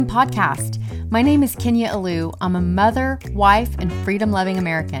Podcast. My name is Kenya Alou. I'm a mother, wife, and freedom-loving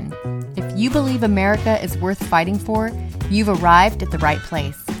American. If you believe America is worth fighting for, you've arrived at the right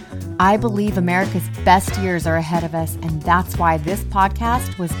place. I believe America's best years are ahead of us, and that's why this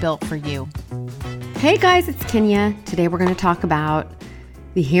podcast was built for you. Hey guys, it's Kenya. Today we're going to talk about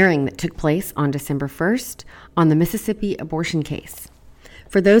the hearing that took place on December 1st on the Mississippi abortion case.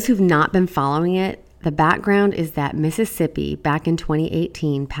 For those who've not been following it, the background is that Mississippi, back in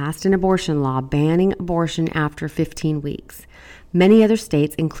 2018, passed an abortion law banning abortion after 15 weeks. Many other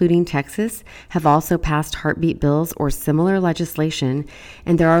states, including Texas, have also passed heartbeat bills or similar legislation,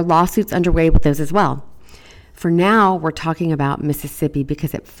 and there are lawsuits underway with those as well. For now, we're talking about Mississippi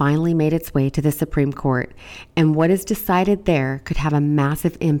because it finally made its way to the Supreme Court, and what is decided there could have a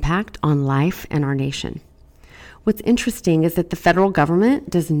massive impact on life and our nation. What's interesting is that the federal government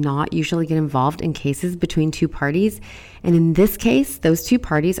does not usually get involved in cases between two parties. And in this case, those two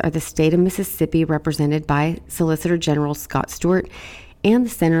parties are the state of Mississippi, represented by Solicitor General Scott Stewart, and the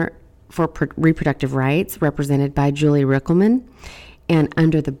Center for Reproductive Rights, represented by Julie Rickleman. And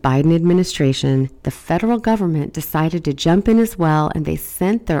under the Biden administration, the federal government decided to jump in as well, and they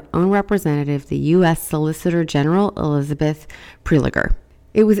sent their own representative, the U.S. Solicitor General Elizabeth Prelogar.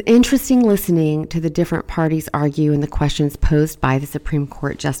 It was interesting listening to the different parties argue and the questions posed by the Supreme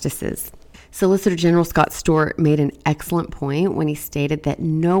Court justices. Solicitor General Scott Stewart made an excellent point when he stated that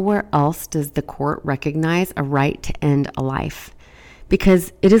nowhere else does the court recognize a right to end a life.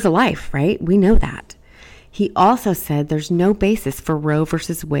 Because it is a life, right? We know that. He also said there's no basis for Roe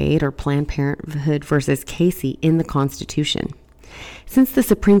versus Wade or Planned Parenthood versus Casey in the Constitution. Since the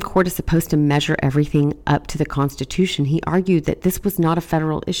Supreme Court is supposed to measure everything up to the Constitution, he argued that this was not a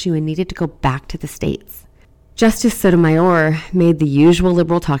federal issue and needed to go back to the states. Justice Sotomayor made the usual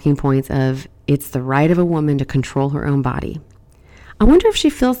liberal talking points of, it's the right of a woman to control her own body. I wonder if she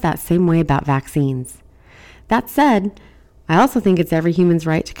feels that same way about vaccines. That said, I also think it's every human's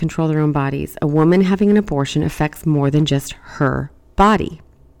right to control their own bodies. A woman having an abortion affects more than just her body.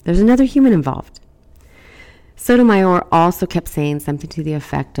 There's another human involved. Sotomayor also kept saying something to the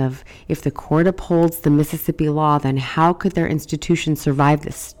effect of, if the court upholds the Mississippi law, then how could their institution survive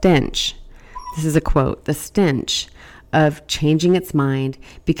the stench? This is a quote, the stench of changing its mind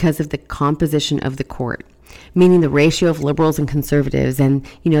because of the composition of the court, meaning the ratio of liberals and conservatives. And,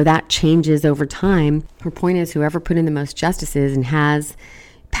 that changes over time. Her point is whoever put in the most justices and has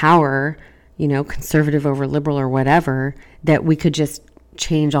power, conservative over liberal or whatever, that we could just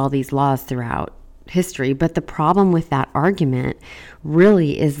change all these laws throughout history. But the problem with that argument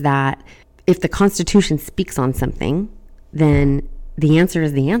really is that if the Constitution speaks on something, then the answer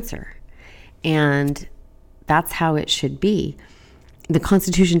is the answer. And that's how it should be. The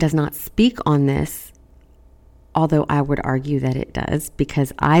Constitution does not speak on this, although I would argue that it does,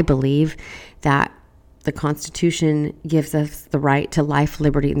 because I believe that the Constitution gives us the right to life,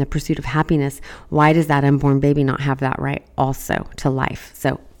 liberty, and the pursuit of happiness. Why does that unborn baby not have that right also to life?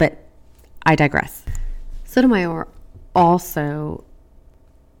 But I digress. Sotomayor also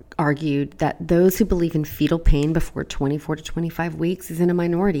argued that those who believe in fetal pain before 24 to 25 weeks is in a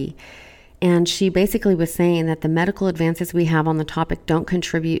minority. And she basically was saying that the medical advances we have on the topic don't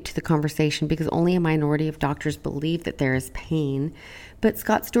contribute to the conversation because only a minority of doctors believe that there is pain. But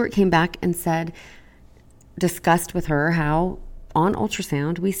Scott Stewart came back and discussed with her how on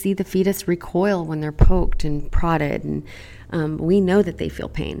ultrasound we see the fetus recoil when they're poked and prodded, and we know that they feel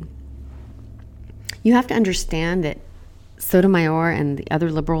pain. You have to understand that Sotomayor and the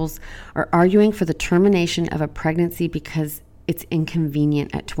other liberals are arguing for the termination of a pregnancy because it's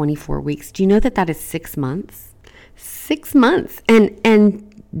inconvenient at 24 weeks. Do you know that is 6 months? 6 months.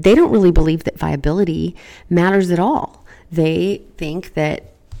 And they don't really believe that viability matters at all. They think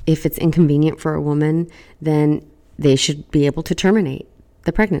that if it's inconvenient for a woman, then they should be able to terminate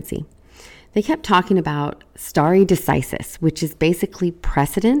the pregnancy. They kept talking about stare decisis, which is basically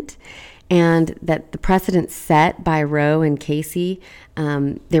precedent, and that the precedent set by Roe and Casey,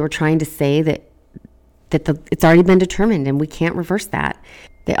 they were trying to say that it's already been determined and we can't reverse that.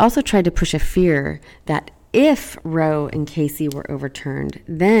 They also tried to push a fear that if Roe and Casey were overturned,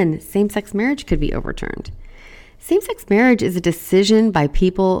 then same-sex marriage could be overturned. Same-sex marriage is a decision by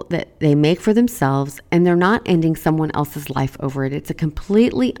people that they make for themselves, and they're not ending someone else's life over it. It's a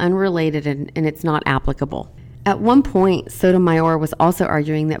completely unrelated and it's not applicable. At one point, Sotomayor was also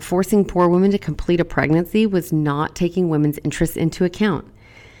arguing that forcing poor women to complete a pregnancy was not taking women's interests into account.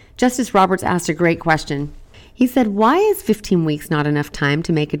 Justice Roberts asked a great question. He said, why is 15 weeks not enough time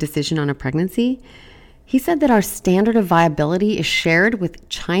to make a decision on a pregnancy? He said that our standard of viability is shared with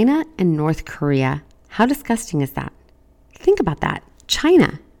China and North Korea. How disgusting is that? Think about that.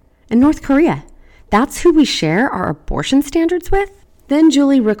 China. and North Korea. That's who we share our abortion standards with? Then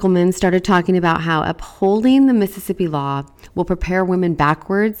Julie Rickleman started talking about how upholding the Mississippi law will prepare women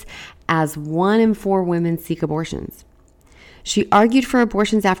backwards as 1 in 4 women seek abortions. She argued for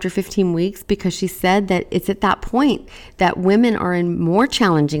abortions after 15 weeks because she said that it's at that point that women are in more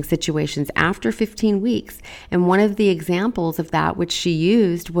challenging situations after 15 weeks. And one of the examples of that which she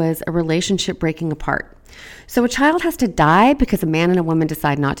used was a relationship breaking apart. So a child has to die because a man and a woman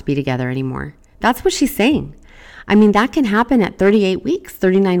decide not to be together anymore. That's what she's saying. I mean, that can happen at 38 weeks,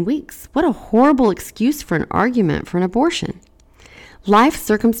 39 weeks. What a horrible excuse for an argument for an abortion. Life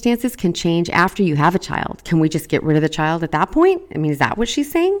circumstances can change after you have a child. Can we just get rid of the child at that point? I mean, is that what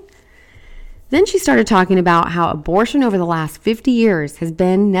she's saying? Then she started talking about how abortion over the last 50 years has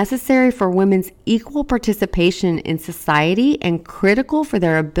been necessary for women's equal participation in society and critical for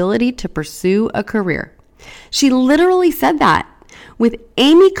their ability to pursue a career. She literally said that with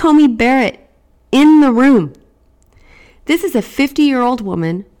Amy Coney Barrett in the room. This is a 50-year-old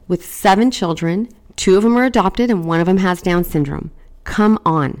woman with 7 children. 2 of them are adopted and 1 of them has Down syndrome. Come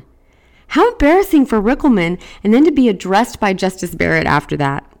on. How embarrassing for Rickleman, and then to be addressed by Justice Barrett after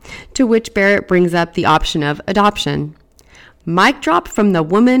that, to which Barrett brings up the option of adoption. Mic drop from the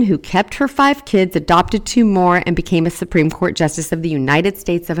woman who kept her 5 kids, adopted 2 more, and became a Supreme Court Justice of the United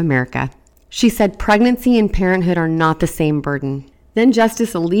States of America. She said pregnancy and parenthood are not the same burden. Then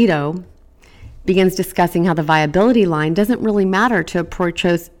Justice Alito begins discussing how the viability line doesn't really matter to a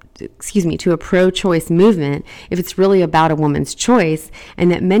pro-choice movement if it's really about a woman's choice, and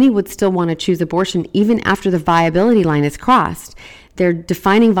that many would still want to choose abortion even after the viability line is crossed. Their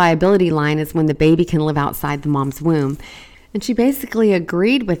defining viability line is when the baby can live outside the mom's womb. And she basically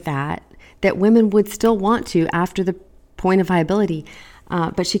agreed with that women would still want to after the point of viability.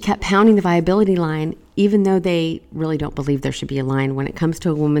 But she kept pounding the viability line, even though they really don't believe there should be a line when it comes to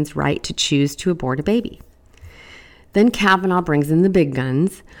a woman's right to choose to abort a baby. Then Kavanaugh brings in the big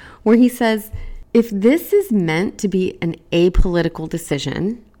guns, where he says, if this is meant to be an apolitical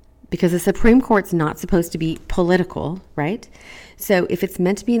decision, because the Supreme Court's not supposed to be political, right? So if it's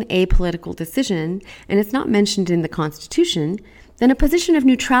meant to be an apolitical decision, and it's not mentioned in the Constitution, then a position of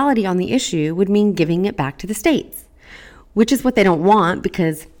neutrality on the issue would mean giving it back to the states, which is what they don't want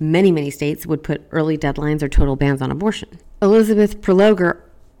because many, many states would put early deadlines or total bans on abortion. Elizabeth Prelogar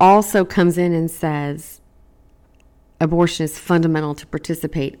also comes in and says abortion is fundamental to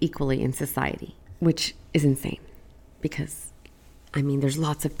participate equally in society, which is insane because, I mean, there's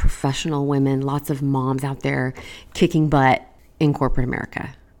lots of professional women, lots of moms out there kicking butt in corporate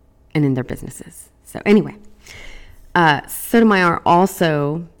America and in their businesses. So anyway, Sotomayor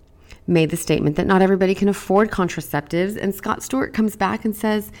also made the statement that not everybody can afford contraceptives. And Scott Stewart comes back and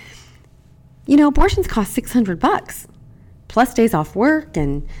says, abortions cost $600 plus days off work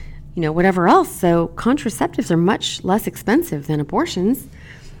and, whatever else. So contraceptives are much less expensive than abortions.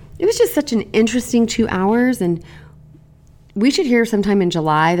 It was just such an interesting 2 hours. And we should hear sometime in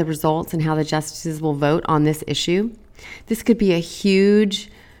July the results and how the justices will vote on this issue. This could be a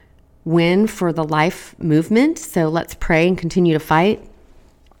huge win for the life movement. So let's pray and continue to fight.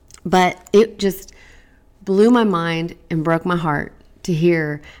 But it just blew my mind and broke my heart to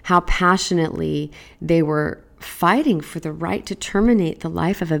hear how passionately they were fighting for the right to terminate the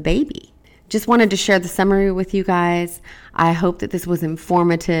life of a baby. Just wanted to share the summary with you guys. I hope that this was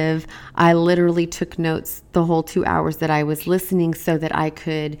informative. I literally took notes the whole 2 hours that I was listening so that I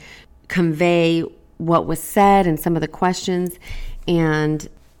could convey what was said and some of the questions. And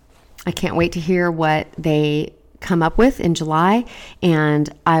I can't wait to hear what they come up with in July, and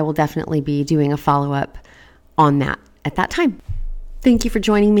I will definitely be doing a follow-up on that at that time. Thank you for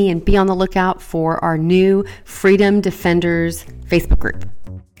joining me, and be on the lookout for our new Freedom Defenders Facebook group.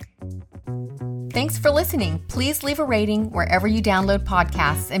 Thanks for listening. Please leave a rating wherever you download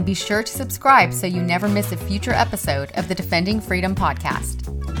podcasts and be sure to subscribe so you never miss a future episode of the Defending Freedom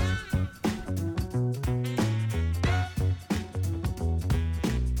podcast.